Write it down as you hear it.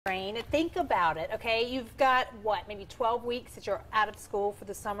brain. Think about it, okay? You've got, what, maybe 12 weeks that you're out of school for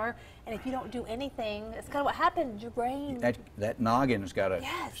the summer, and if you don't do anything, it's kind of what happens, your brain. That noggin's got to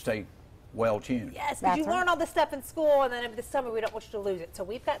stay well tuned. Yes, because you learn all this stuff in school, and then over the summer we don't want you to lose it. So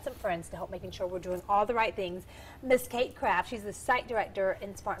we've got some friends to help making sure we're doing all the right things. Miss Kate Kraft, she's the site director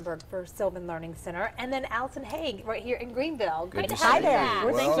in Spartanburg for Sylvan Learning Center, and then Allison Haig right here in Greenville. Great to have you you. back.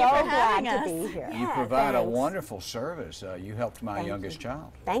 We're so glad to be here. You provide a wonderful service. You helped my youngest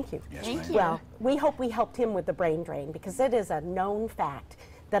child. Thank you. Yes, Thank you. Well, we hope we helped him with the brain drain, because it is a known fact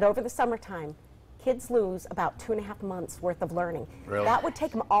that over the summertime, kids lose about 2.5 months worth of learning. Really? That would take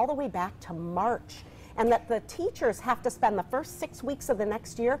them all the way back to March. And that the teachers have to spend the first 6 weeks of the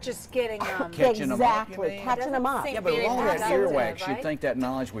next year just getting them. Catching them up, you mean? Catching them up. Yeah, but with all that earwax, you'd think that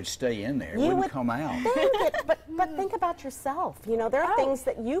knowledge would stay in there. It wouldn't come out. But think about yourself. You know, there are things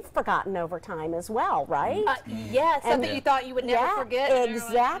that you've forgotten over time as well, right? Yes, something you thought you would never forget.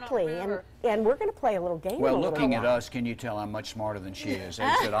 Exactly. And we're going to play a little game. Well, looking at us, can you tell I'm much smarter than she is?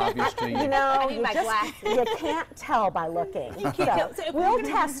 Is it obvious to you? You know, you can't tell by looking. So we'll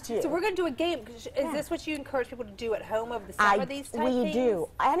test you. So we're going to do a game. Is this what you encourage people to do at home over the summer, these type things? We do.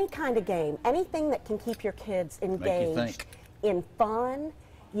 Any kind of game. Anything that can keep your kids engaged in fun.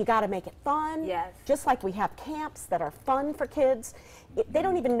 You got to make it fun. Yes. Just like we have camps that are fun for kids. They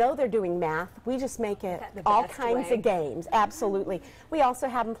don't even know they're doing math. We just make it all kinds of games. Absolutely. We also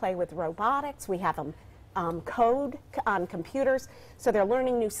have them play with robotics. We have them code on computers. So they're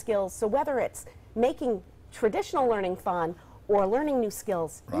learning new skills. So whether it's making traditional learning fun or learning new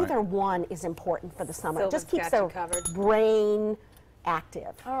skills, either one is important for the summer. It just keeps their brain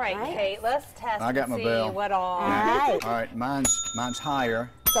active. All right, Kate, let's test I got and my see bell. what all. All right. All right, mine's higher.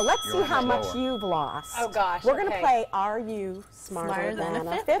 So let's see how much you've lost. Oh, gosh. We're going to play Are You Smarter Than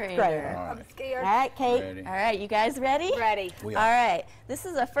a Fifth Grader? All right. I'm scared. All right, Kate. Ready. All right, you guys ready? Ready. All right, this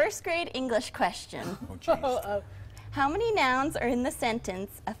is a first grade English question. Oh, jeez. How many nouns are in the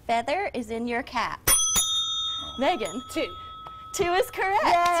sentence, a feather is in your cap? Megan. 2. 2 is correct.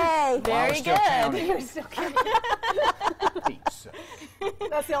 Yay! Very good. You're still kidding.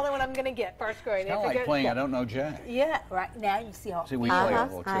 That's the only one I'm going to get, first grade. Kind of like playing I Don't Know Jack. Yeah, right. Now you see how. See, we play a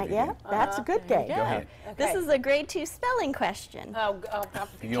little tricky game. That's a good game. Go ahead. This is a grade 2 spelling question.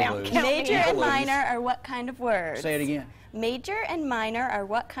 You'll lose. Major and minor are what kind of words? Say it again. Major and minor are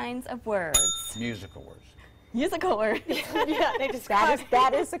what kinds of words? Musical words. Musical words. Yeah, they just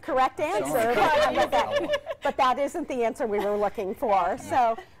that is the correct answer. But that isn't the answer we were looking for.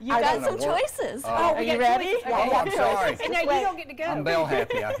 So you got some choices. Are you ready? Oh, I'm sorry. And now you don't get to go. I'm bell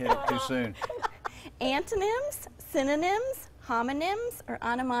happy. I hit it too soon. Antonyms, synonyms, homonyms, or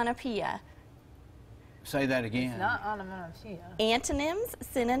onomatopoeia? Say that again. Not onomatopoeia. Antonyms,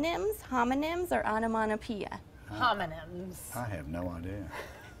 synonyms, homonyms, or onomatopoeia? Homonyms. I have no idea.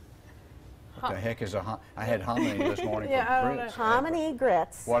 What the heck is I had hominy this morning for grits. hominy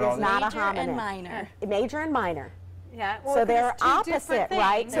grits is not a homonym. Major and minor. Major and minor. Yeah. Well, So they're opposite,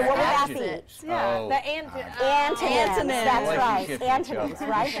 right? So what would that be? Yeah. The Antonyms. That's right. Antonyms, You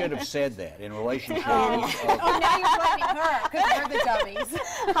right? should have said that in relationship. Oh, now you're blaming her because they're the dummies.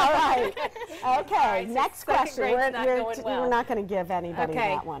 All right. Okay. so Next second question. grade's not going well. We're not going to give anybody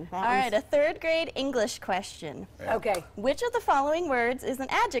that one. All right, a third grade English question. Okay. Which of the following words is an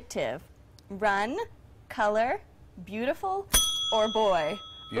adjective? Run, color, beautiful, or boy?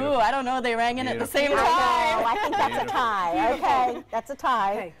 Beautiful. Ooh, I don't know. They rang in at the same time. I think that's a tie. Okay. That's a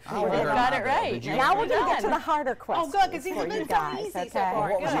tie. Okay. You got it right. Now we're going to get to the harder questions. Oh, good, because these for have you been so guys. easy so Okay. far.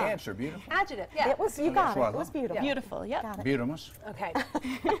 What was the Good. answer? Beautiful? Adjective. Yeah. It was. You got what I it. It was thought. beautiful. Beautiful, yep. Beautimus. Okay.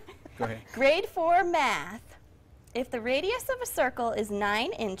 Go ahead. Grade 4 math. If the radius of a circle is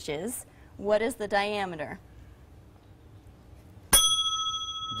 9 inches, what is the diameter?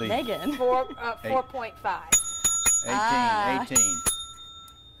 Megan. 4.5. 18.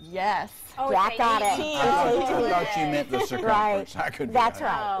 Yes. Oh, Jack got it. I thought you meant the circumference. I couldn't. That's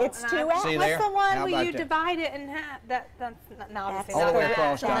right. Oh, It's and 2x. See What's there? the one How where about you that? divide it in half? That's no, obviously All the not way that.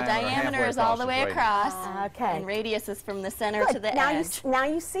 across So the diameter is all the way across, Okay. and radius is from the center Good. to the now edge. now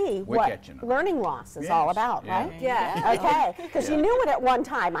you see We're what catching up. learning loss is all about, Yeah. right? Yeah. Okay. Because you knew it at one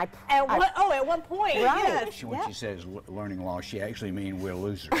time. At one point. Right. Yes. When she says learning loss, she actually means we're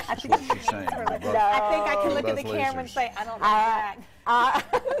losers. That's what she's saying. We're both- I think I can We're look at the both camera and losers. say, I don't know that.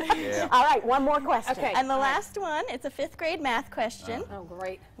 Yeah. All right. One more question. Okay. And the last one, it's a 5th grade math question. Oh,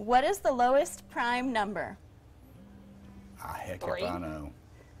 great. What is the lowest prime number? Heck if I know.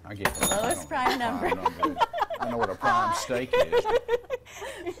 I get that. Lowest prime number. I know what a prime steak is.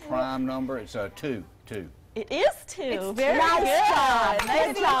 Prime number, it's a 2. It is 2. It's Very nice good. job. Nice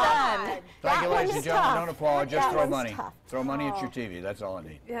Good job. job. Thank That you, ladies one's and gentlemen. tough. Don't applaud. Just That throw one's money. tough. Throw money at your TV. That's all I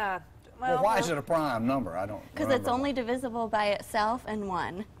need. Yeah. Well, why is it a prime number? I don't. Because it's remember. only divisible by itself and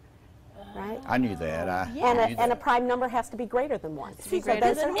 1. Right? I knew that. I Yeah. knew And that. a prime number has to be greater than 1. be greater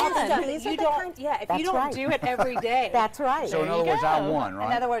those than are one. extra. These are You the don't, kinds- yeah, if That's you don't right. do it every day. That's right. So in There other you words, I go. won, In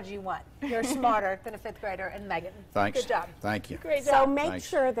right? other words, you won. You're smarter than a 5th grader and Megan. Thanks. Good job. Thank you. Great So job. make Thanks.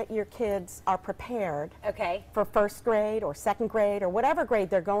 sure that your kids are prepared Okay. for 1st grade or 2nd grade or whatever grade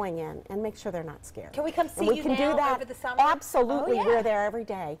they're going in, and make sure they're not scared. Can we come see And we you can now do that over the summer? Absolutely. Oh, yeah. We're there every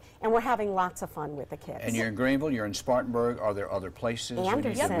day, and we're having lots of fun with the kids. And you're in Greenville. You're in Spartanburg. Are there other places? we need to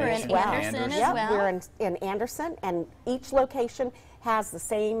Anderson Yep, we're in mention? as well. Anderson as Yep, well. we're in Anderson, and each location has the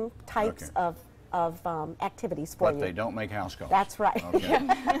same types Okay. of activities for But you. they don't make house calls. That's right. Okay.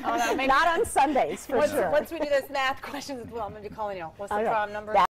 Oh, no, maybe Not on Sundays, for once, sure. once we do those math questions as well, I'm going to be calling you. What's the Okay. prom number?